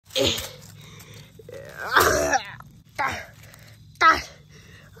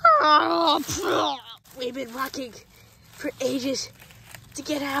We've been walking for ages to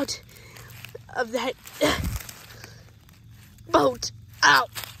get out of that boat. Ow.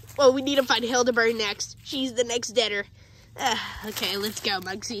 Well, we need to find Hildeburg next. She's the next debtor. Okay, let's go,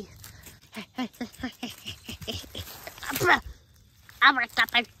 Mugsy.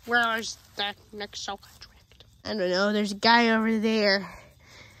 Where's the next soul contract? I don't know. There's a guy over there.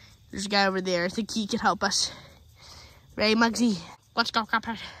 I think he can help us. Right, Mugsy? Let's go,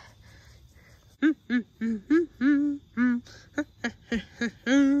 Cuphead. Hello,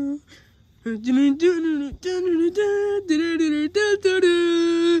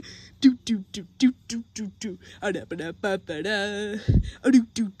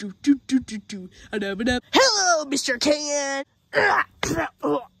 Mr. Can.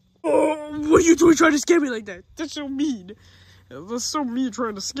 What are you doing trying to scare me like that? That's so mean. That's so mean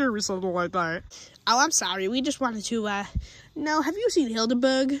trying to scare me something like that. Oh, I'm sorry. We just wanted to, no, have you seen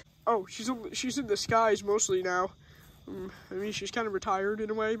Hildeburg? Oh, she's in the skies mostly now. I mean, she's kind of retired in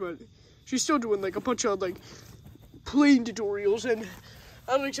a way, but she's still doing, like, a bunch of, like, plane tutorials, and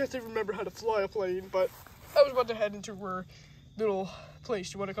I don't exactly remember how to fly a plane, but I was about to head into her little place.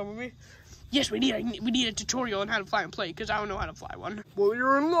 Do you want to come with me? Yes, we need a tutorial on how to fly a plane, because I don't know how to fly one. Well,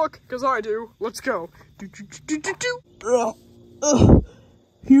 you're in luck, because I do. Let's go.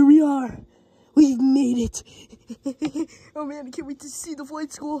 Here we are. We've made it. Oh, man, I can't wait to see the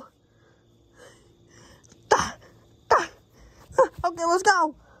flight school. Okay, let's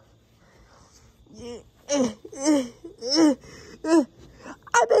go. I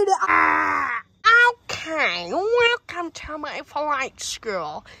made it. Okay, welcome to my flight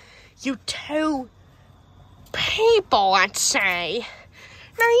school. You two people, let's say.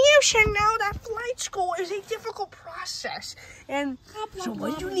 Now, you should know that flight school is a difficult process. And so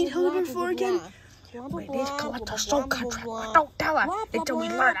what do you need Hildeburg for again? We need to collect our soul contract. But don't tell her until we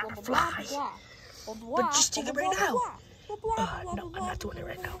learn how to fly. But just take it right now. No, I'm not doing it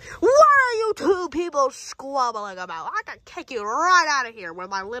right now. What are you two people squabbling about? I can kick you right out of here with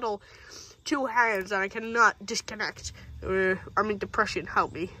my little two hands that I cannot disconnect. Depression,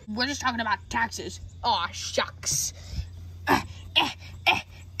 help me. We're just talking about taxes. Aw, shucks.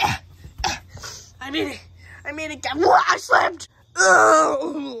 I made it. What? I slipped.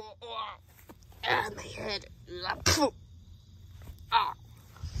 Oh, my head.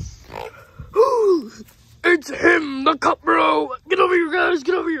 It's him, the cup bro. Get over here, guys.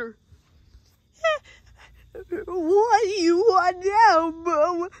 Get over here. What do you want now,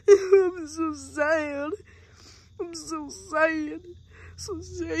 Mom? I'm so sad.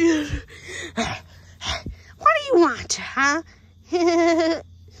 What do you want, huh?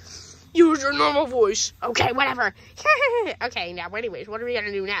 Use your normal voice. Okay, whatever. Okay, now, anyways, what are we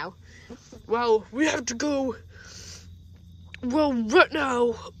gonna do now? Well, we have to go. Well, right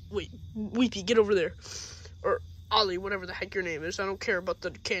now. Wait, Weepy, get over there. Or Ollie, whatever the heck your name is. I don't care about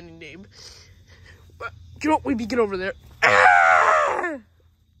the candy name. But, Weepy, get over there.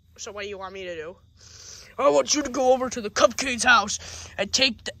 So what do you want me to do? I want you to go over to the Cuphead's house and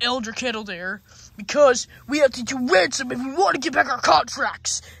take the elder kettle there, because we have to do ransom if we want to get back our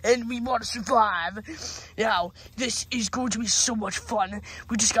contracts and we want to survive. Now, this is going to be so much fun.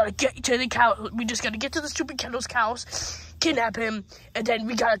 We just gotta get to the cow. We just gotta get to the stupid Kendall's house, kidnap him, and then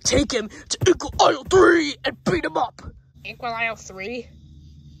we gotta take him to Equal Isle 3 and beat him up. Equal Isle 3?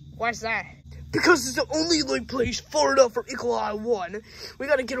 What's that? Because it's the only place far enough from Equal Isle 1. We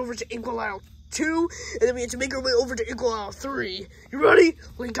gotta get over to Equal Isle 2, and then we have to make our way over to Equal Isle 3. You ready?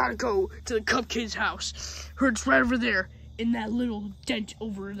 We gotta go to the Cuphead's house. It's right over there, in that little dent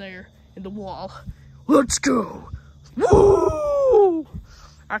over there in the wall. Let's go. Woo!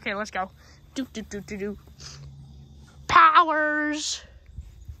 Okay, let's go. Powers!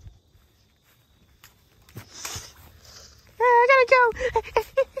 I gotta go.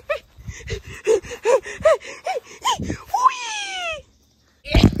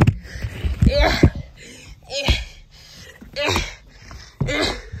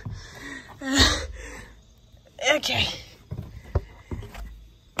 Okay.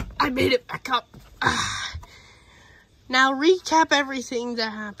 I made it back up. Now recap everything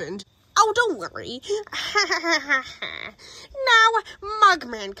that happened. Oh, don't worry. Now,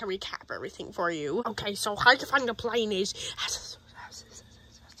 Mugman can recap everything for you. Okay, so how to find the plane is...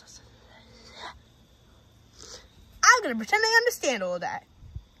 I'm gonna pretend I understand all of that.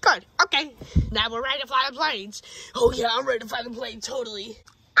 Good, okay. Now we're ready to fly the planes. Oh yeah, I'm ready to fly the plane, totally.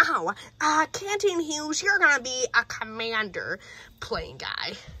 Oh, Canteen Hughes, you're gonna be a commander plane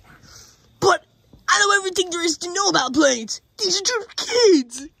guy. But I know everything there is to know about planes. These are just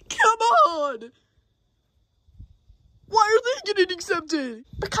kids. get it accepted?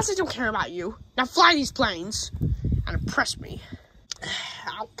 Because I don't care about you. Now fly these planes and impress me.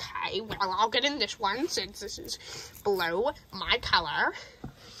 Okay, well, I'll get in this one since this is blue, my color.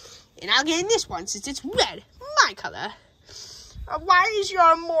 And I'll get in this one since it's red, my color. Why is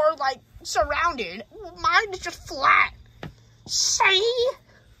yours more, like, surrounded? Mine is just flat. See?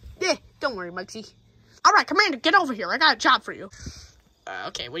 Yeah, don't worry, Mugsy. All right, Commander, get over here. I got a job for you.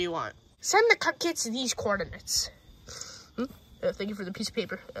 Okay, what do you want? Send the cupcakes to these coordinates. Thank you for the piece of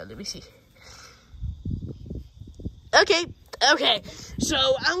paper. Let me see. Okay. So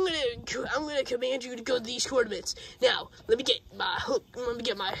I'm gonna command you to go to these coordinates. Now, let me get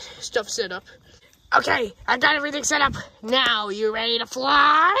my stuff set up. Okay, I got everything set up. Now, you ready to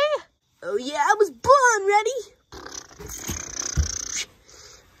fly? Oh yeah, I was born ready.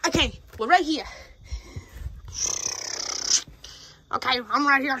 Okay, we're right here. Okay, I'm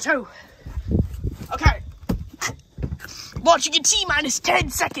right here too. Okay. Launching in T-minus 10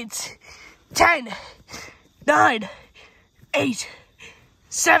 seconds. 10, 9, 8,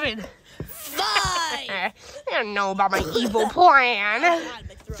 7, 5. I don't know about my evil plan.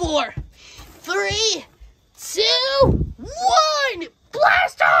 4, 3, 2, 1.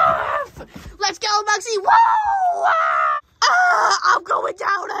 Blast off! Let's go, Mugsy. Whoa! I'm going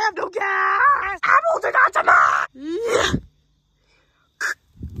down. I have no gas. I'm holding on to mine.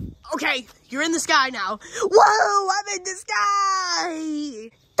 Okay, you're in the sky now. Whoa, I'm in the sky.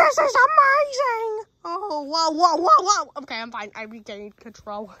 This is amazing. Oh, whoa. Okay, I'm fine. I regained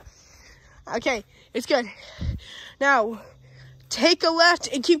control. Okay, it's good. Now, take a left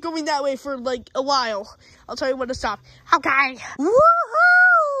and keep going that way for, like, a while. I'll tell you when to stop. Okay.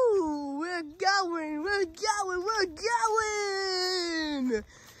 Woohoo! We're going. We're going.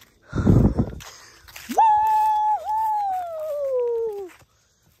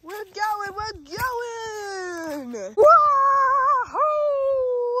 Whoa!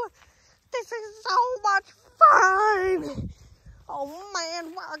 This is so much fun. Oh,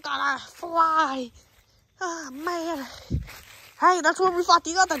 man, we're gonna fly. Oh, man. Hey, that's where we fought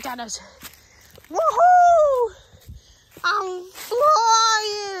the other dentist. Woohoo! I'm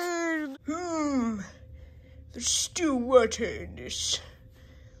flying. There's still water in this.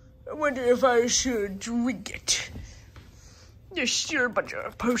 I wonder if I should drink it. There's still a bunch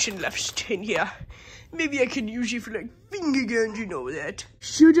of potion left in here. Maybe I can use it for, like, finger guns, you know that.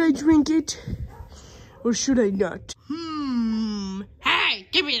 Should I drink it? Or should I not? Hey,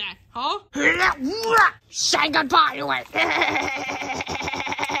 give me that, huh? Say goodbye to it.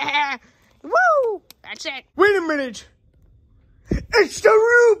 Woo! That's it. Wait a minute. It's the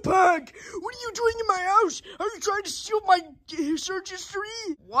Roo Pug! What are you doing in my house? Are you trying to steal my search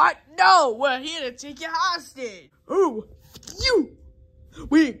history? What? No, we're here to take you hostage. Oh, you!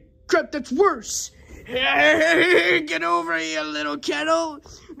 Wait, crap, that's worse. Get over here, little kettle.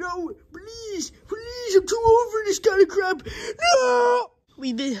 No, please, I'm too over this kind of crap. No!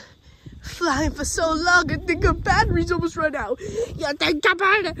 We've been flying for so long, I think our battery's almost run out. You think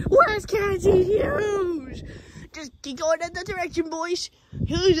about it? Where's Cassie Hughes? Just keep going in that direction, boys.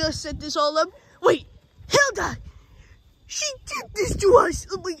 Hilda set this all up. Wait, Hilda! She did this to us.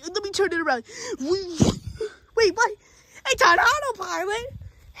 Wait, let me turn it around. Wait, what? It's on autopilot.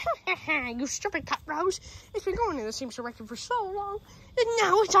 You stupid cut rose. It's been going in the same direction for so long, and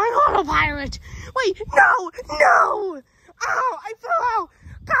now it's on autopilot. Wait, no! Ow, I fell out.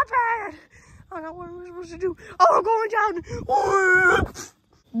 Cuphead! I don't know what we're supposed to do. Oh, we're going down.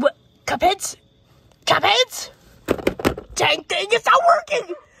 What? Cupheads? Dang thing, it's not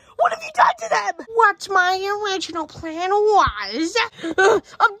working. What have you done to them? What my original plan was.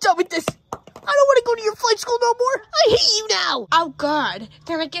 I'm done with this. I don't want to go to your flight school no more. I hate you now. Oh, God.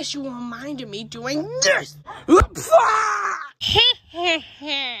 Then I guess you won't mind me doing this.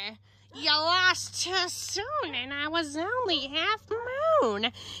 You lost too soon, and I was only half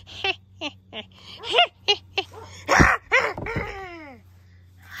moon.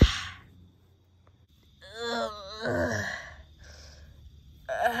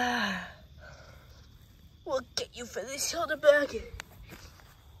 We'll get you for this, Hilda bag.